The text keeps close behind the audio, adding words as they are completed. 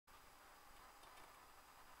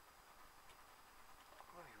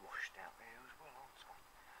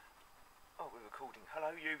recording.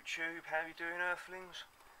 Hello YouTube, how you doing Earthlings?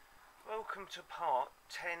 Welcome to part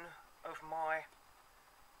 10 of my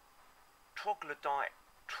Troglodyte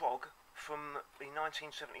Trog from the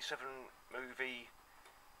 1977 movie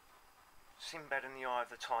Sinbad and the Eye of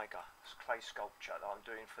the Tiger. It's a clay sculpture that I'm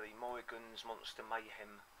doing for the Morrigan's Monster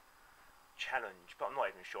Mayhem challenge, but I'm not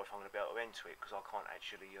even sure if I'm going to be able to enter it because I can't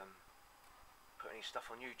actually put any stuff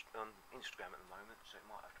on Instagram at the moment, so it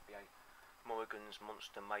might have to be a Morrigan's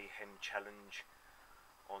Monster Mayhem challenge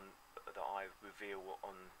on that I reveal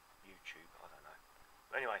on YouTube. I don't know.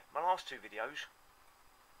 But anyway, my last two videos,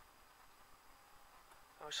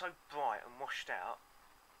 they were so bright and washed out,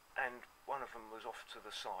 and one of them was off to the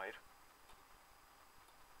side.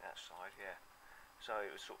 That side, yeah. So it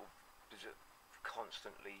was sort of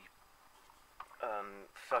constantly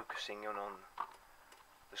focusing on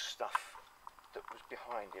the stuff that was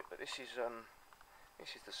behind it. But this is the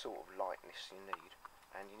sort of lightness you need,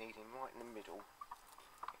 and you need him right in the middle,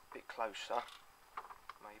 a bit closer,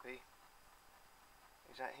 maybe.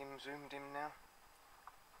 Is that him zoomed in now?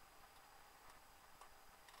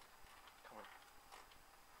 Come on,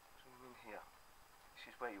 zoom in here. This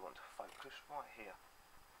is where you want to focus, right here,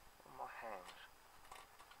 on my hands.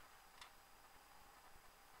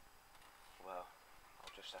 Well,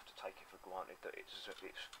 I'll just have to take it for granted that it's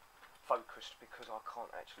focused because I can't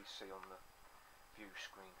actually see on the view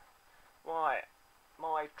screen. Right,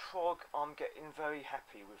 my Trog, I'm getting very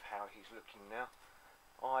happy with how he's looking now.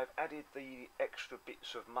 I've added the extra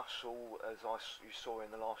bits of muscle as you saw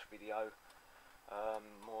in the last video,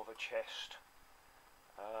 more of a chest,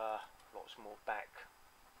 lots more back.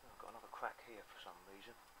 I've got another crack here for some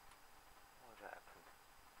reason. Why did that happen?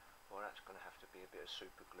 Well, that's going to have to be a bit of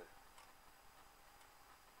super glue.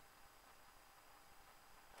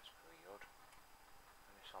 That's very odd.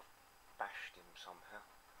 Unless I've bashed him somehow.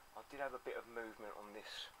 I did have a bit of movement on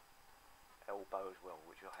this elbow as well,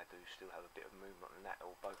 which I do still have a bit of movement on that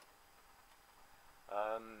elbow.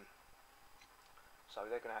 So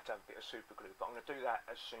they're going to have a bit of super glue, but I'm going to do that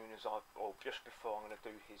as soon as or just before I'm going to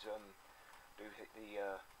do his his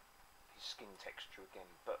skin texture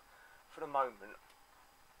again. But for the moment,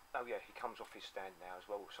 oh yeah, he comes off his stand now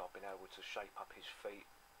as well, so I've been able to shape up his feet.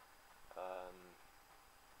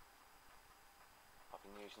 I've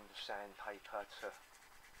been using the sandpaper to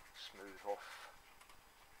smooth off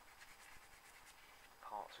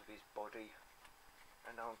parts of his body,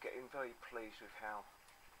 and I'm getting very pleased with how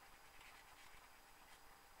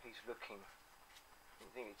he's looking. I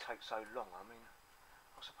didn't think it'd take so long. I mean,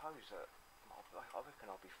 I suppose that I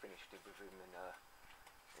reckon I'll be finished with him in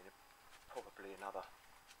probably another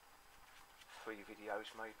 3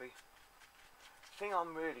 videos maybe. The thing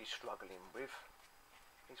I'm really struggling with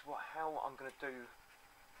is how I'm going to do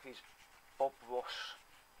his Bob Ross-esque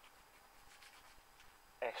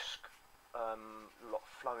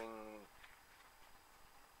flowing,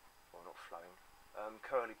 well not flowing,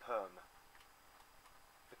 curly perm,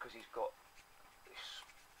 because he's got this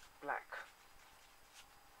black,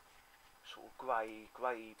 sort of grey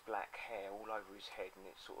black hair all over his head, and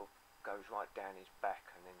it sort of goes right down his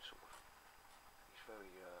back, and then sort of, he's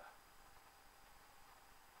very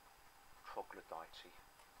troglodyte-y,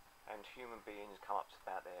 and human beings come up to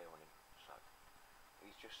about there on him, so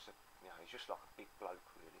he's just he's just like a big bloke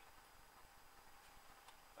really.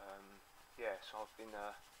 Yeah, so I've been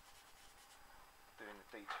doing the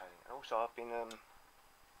detailing, and also I've been doing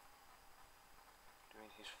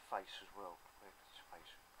his face as well. Where's his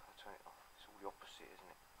face? I'll turn it off. It's all the opposite, isn't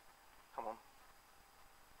it? Come on,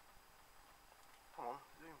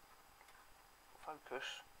 zoom,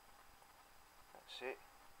 focus. That's it.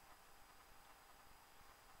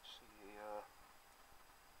 See the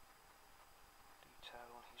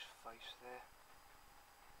detail on his face there.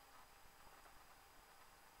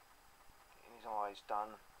 Getting his eyes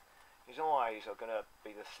done. His eyes are going to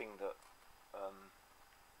be the thing that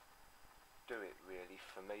do it really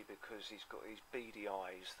for me, because he's got these beady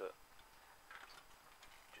eyes that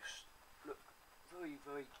just look very,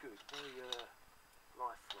 very good, very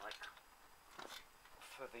lifelike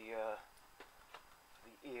for the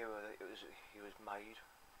era that he was made.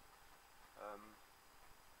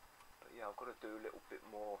 But yeah, I've got to do a little bit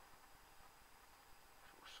more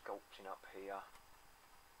sort of sculpting up here,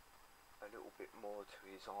 a little bit more to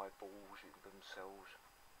his eyeballs themselves.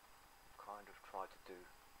 Kind of try to do the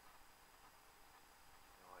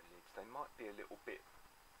eyelids. They might be a little bit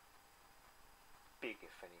big,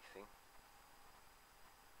 if anything.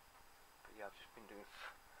 But yeah, I've just been doing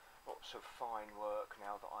lots of fine work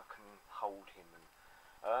now that I can hold him.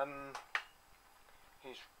 And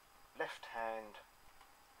his left hand,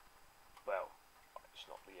 well, it's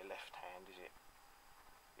not really a left hand, is it?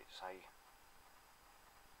 It's a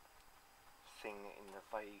thing in the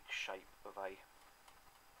vague shape of a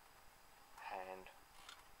hand.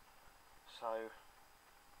 So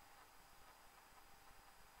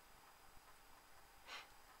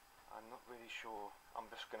I'm not really sure. I'm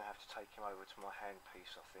just going to have to take him over to my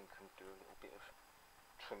handpiece, I think, and do a little bit of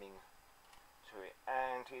trimming to it.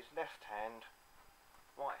 And his left hand,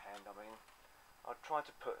 right hand I mean, I tried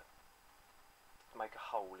to make a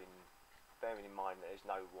hole in, bearing in mind that there's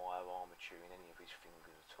no wire armature in any of his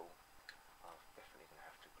fingers at all. I'm definitely going to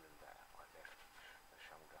have to glue that at my left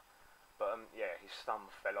shoulder. But yeah, his thumb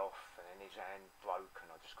fell off and then his hand broke, and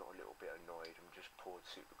I just got a little bit annoyed and just poured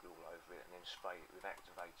super glue all over it and then sprayed it with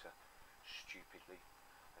activator stupidly,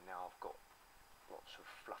 and now I've got lots of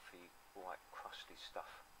fluffy white crusty stuff.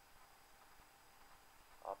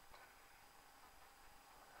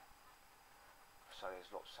 So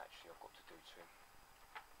there's lots actually I've got to do to him.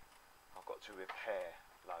 I've got to repair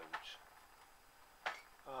loads.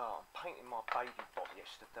 I'm painting my baby bot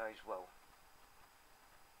yesterday as well,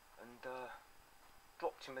 and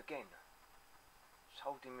dropped him again. Just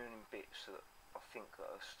holding him in bits that I think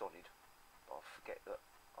that are solid, but I forget that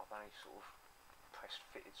I've only sort of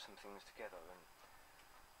fitted some things together,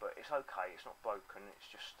 but it's okay, it's not broken, it's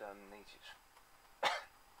just needs its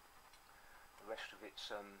the rest of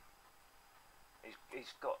it's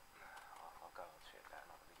he's got, I'll go on to it about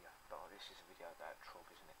another video, but this is a video about Trog,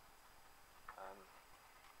 isn't it? I'm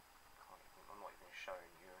not even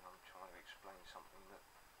showing you, and I'm trying to explain something that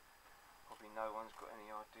probably no one's got any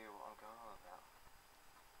idea what I'm going on about.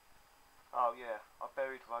 Oh yeah, I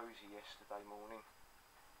buried Rosie yesterday morning.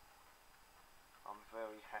 I'm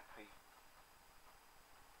very happy.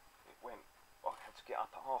 I had to get up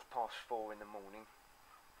at 4:30 in the morning.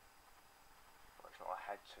 Well, it's not I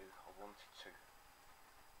had to, I wanted to.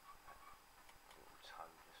 Little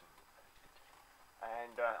toad, isn't it?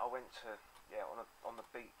 And I went to, yeah, on the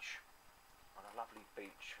beach, on a lovely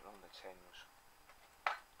beach along the Thames.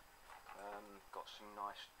 Got some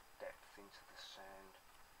nice depth into the sand,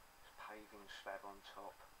 paving slab on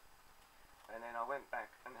top. And then I went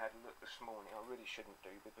back and had a look this morning. I really shouldn't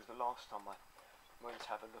do, because the last time I went to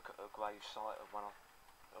have a look at a grave site of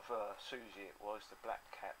Susie, it was the black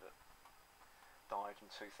cat that died in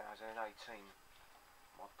 2018.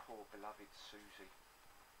 My poor beloved Susie.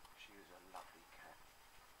 She was a lovely cat.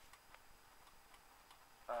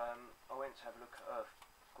 I went to have a look at her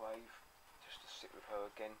grave, just to sit with her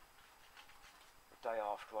again. The day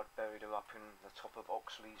after, I'd buried her up in the top of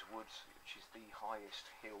Oxley's Woods, which is the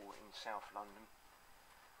highest hill in South London,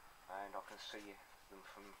 and I can see them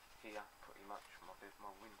from here pretty much from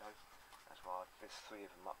my window. That's why there's 3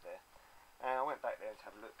 of them up there. And I went back there to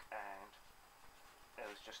have a look, and there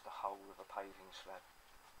was just the whole of a paving slab.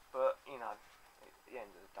 But you know, at the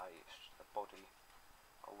end of the day, it's just the body.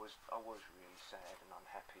 I was really sad and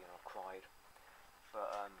unhappy, and I cried.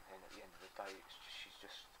 But then at the end of the day, she's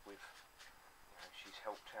just with. She's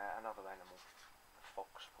helped out another animal, a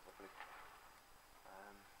fox probably,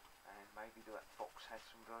 and maybe that fox had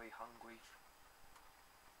some very hungry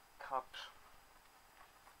cubs.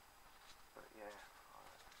 But yeah,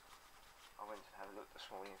 I went to have a look this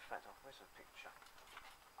morning. In fact, where's a picture?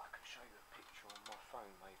 I can show you a picture on my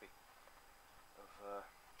phone maybe of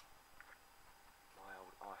my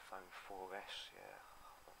old iPhone 4S. Yeah,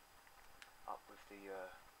 up with the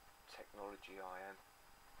technology I am.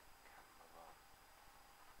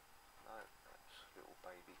 No, that's little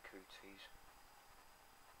baby cooties.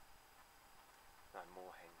 No,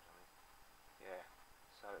 more hens, I mean. Yeah,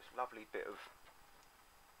 so it's a lovely bit of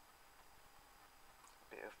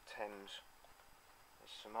Thames.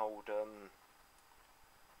 There's some old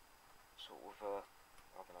sort of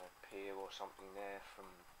I don't know, pier or something there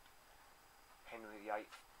from Henry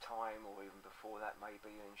VIII time, or even before that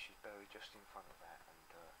maybe, and she's buried just in front of that,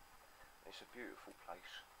 and it's a beautiful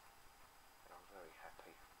place, and I'm very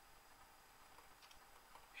happy.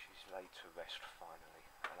 She's laid to rest finally,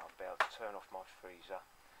 and I'll be able to turn off my freezer.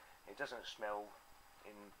 It doesn't smell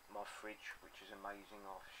in my fridge, which is amazing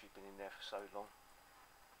after she's been in there for so long.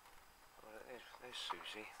 Well, there's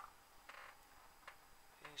Susie.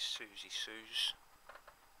 There's Susie Suze.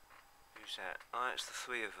 Who's that? Oh, it's the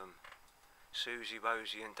 3 of them. Susie,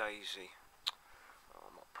 Rosie and Daisy. Oh,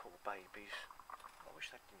 my poor babies. I wish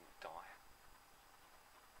they didn't die.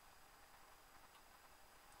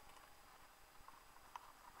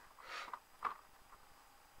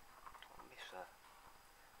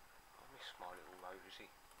 I miss my little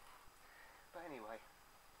Rosie. But anyway,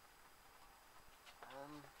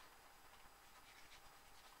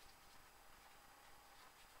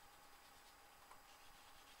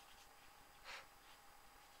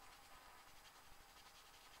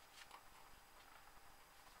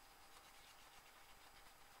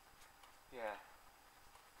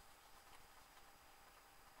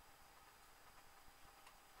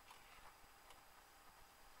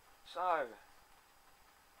 So,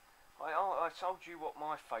 I told you what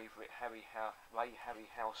my favourite Ray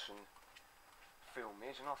Harryhausen film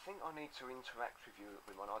is, and I think I need to interact with you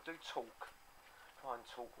with one. I do talk, try and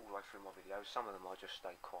talk all the way through my videos. Some of them I just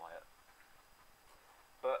stay quiet.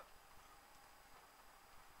 But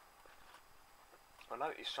I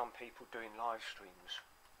noticed some people doing live streams,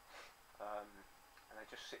 and they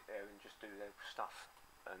just sit there and just do their stuff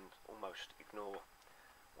and almost ignore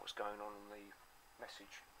what's going on the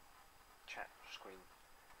message chat screen.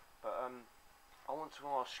 But I want to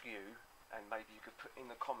ask you, and maybe you could put in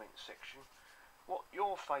the comments section, what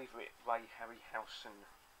your favourite Ray Harryhausen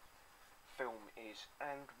film is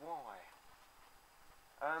and why.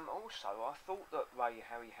 Also, I thought that Ray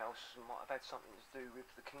Harryhausen might have had something to do with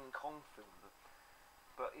the King Kong film,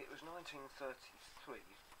 but it was 1933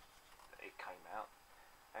 that it came out,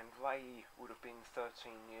 and Ray would have been 13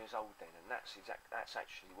 years old then, and that's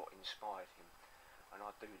actually what inspired him. And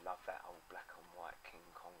I do love that old black and white King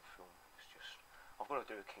Kong film. It's just, I've got to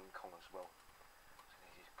do a King Kong as well. So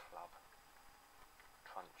there's his club,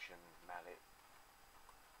 truncheon, mallet.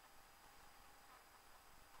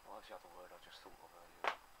 What was the other word I just thought of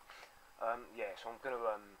earlier? Yeah, so I'm gonna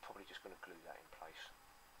probably just gonna glue that in place,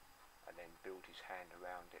 and then build his hand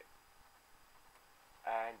around it.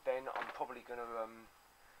 And then I'm probably gonna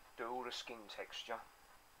do all the skin texture,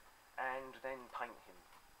 and then paint him.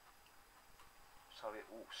 So it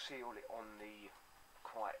will seal it on the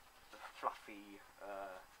quite fluffy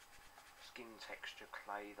skin texture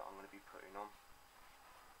clay that I'm going to be putting on.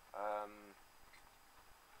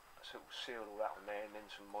 So it will seal all that on there, and then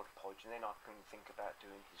some Mod Podge, and then I can think about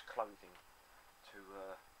doing his clothing to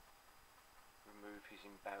remove his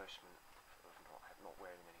embarrassment of not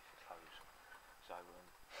wearing any clothes. So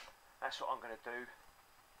that's what I'm going to do.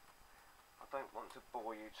 I don't want to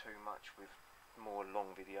bore you too much with more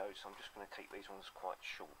long videos, so I'm just going to keep these ones quite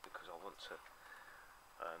short because I want to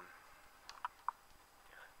I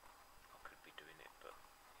could be doing it, but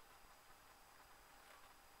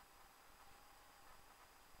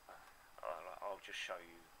I'll just show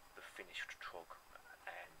you the finished Trog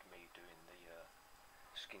and me doing the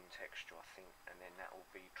skin texture, I think, and then that will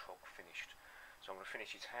be Trog finished. So I'm going to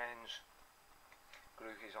finish his hands,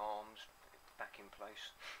 glue his arms back in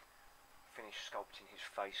place, finish sculpting his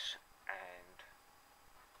face, and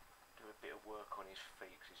do a bit of work on his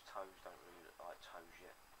feet because his toes don't really look like toes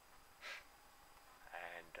yet.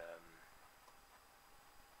 And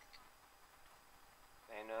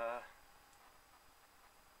then it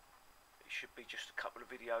should be just a couple of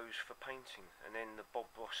videos for painting, and then the Bob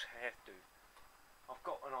Ross hairdo. I've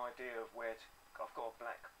got an idea of where I've got a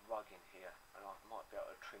black rug in here, and I might be able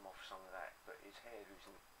to trim off some of that, but his hair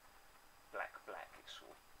isn't black, it's sort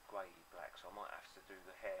of grey black, so I might have to do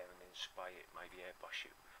the hair and then spray it, maybe airbrush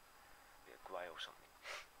it with a bit of grey or something.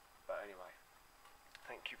 But anyway,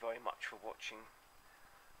 thank you very much for watching.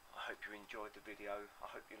 I hope you enjoyed the video.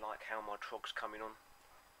 I hope you like how my Trog's coming on,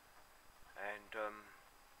 and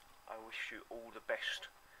I wish you all the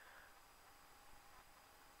best.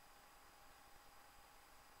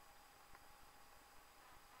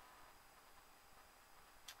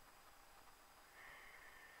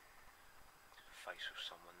 Face of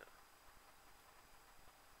someone that is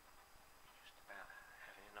just about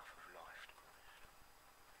having enough of life, to be honest.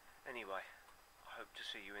 Anyway, I hope to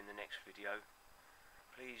see you in the next video.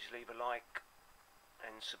 Please leave a like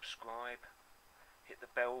and subscribe. Hit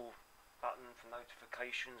the bell button for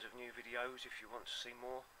notifications of new videos if you want to see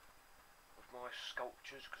more of my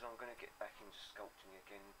sculptures, because I'm going to get back into sculpting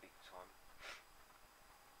again big time.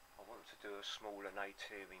 I want to do a smaller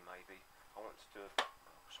Nateri maybe. I want to do a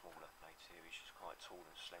smaller Nateri, she's quite tall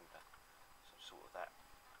and slender, so sort of that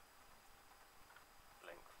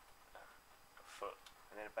length, a foot,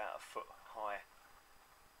 and then about a foot high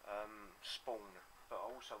spawn. But I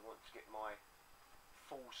also want to get my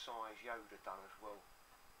full size Yoda done as well.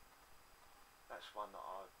 That's one that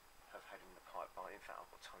I have had in the pipeline. In fact, I've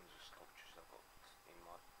got tons of sculptures I've got in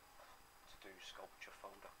my to-do sculpture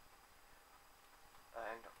folder,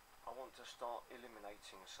 and I want to start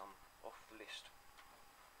eliminating some off the list.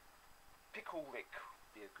 Pickle Rick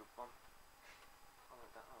would be a good one.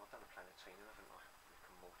 I've done a Planetina, haven't I? Rick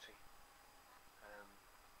and Morty.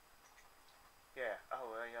 Yeah, a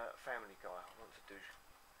Family Guy. I want to do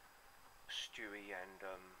Stewie and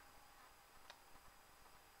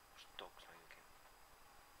what's the dog's name again?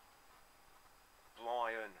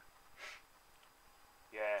 Brian.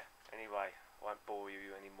 Yeah, anyway, I won't bore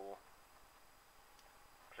you anymore.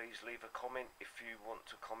 Please leave a comment if you want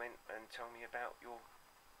to comment and tell me about your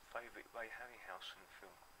favourite Ray Harryhausen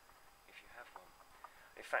film, if you have one.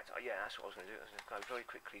 In fact, yeah, that's what I was going to do. I was going to go very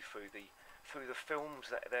quickly through the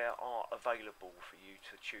films that there are available for you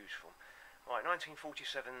to choose from. Right,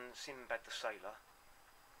 1947, Sinbad the Sailor.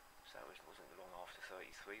 So that wasn't long after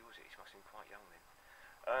 33, was it? He must have been quite young then.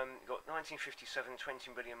 You got 1957,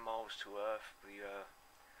 20 Million Miles to Earth, the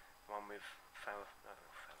one with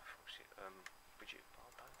Bridget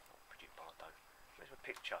Bardot? Not Bridget Bardot. Where's my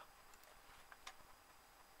picture?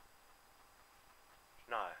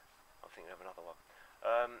 No, I think I have another one.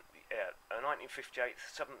 Yeah, 1958,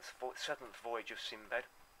 seventh Voyage of Sinbad.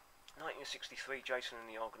 1963, Jason and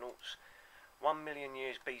the Argonauts. 1 million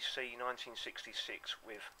years BC, 1966,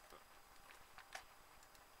 with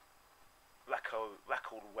Rackle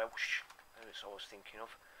Welsh, as I was thinking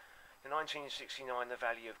of. In 1969, The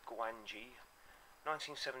Valley of Gwangi.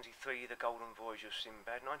 1973, The Golden Voyage of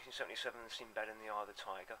Sinbad. 1977, Sinbad and the Eye of the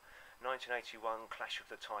Tiger. 1981, Clash of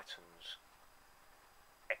the Titans.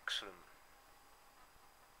 Excellent.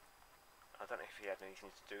 I don't know if he had anything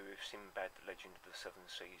to do with Sinbad, The Legend of the Seven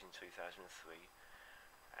Seas in 2003.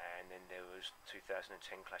 And then there was 2010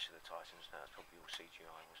 Clash of the Titans. Now it's probably all CGI,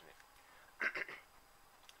 wasn't it?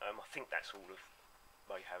 I think that's all of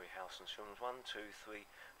Ray Harryhausen's films. 1, 2, 3,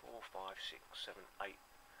 4, 5, 6, 7, 8,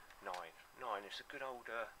 9. 9. It's a good old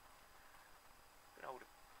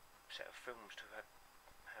set of films to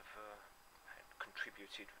have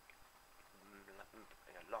contributed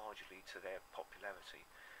largely to their popularity.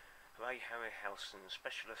 Ray Harryhausen,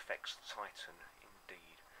 special effects titan,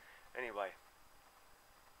 indeed. Anyway,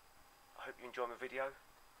 I hope you enjoy my video.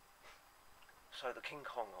 So the King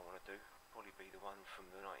Kong I want to do, probably be the one from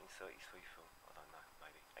the 1933 film. I don't know,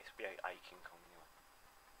 maybe. It's be a King Kong anyway.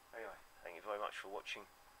 Anyway, thank you very much for watching.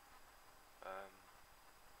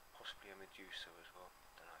 Possibly a Medusa as well,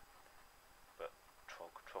 don't know. But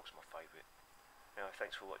Trog's my favourite. Anyway,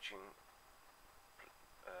 thanks for watching.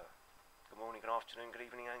 Good morning, good afternoon, good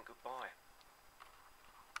evening and goodbye.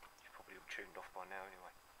 You're probably all tuned off by now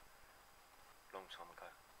anyway. Long time ago.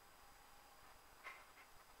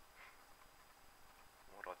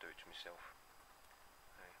 What do I do to myself?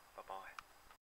 Hey, bye bye.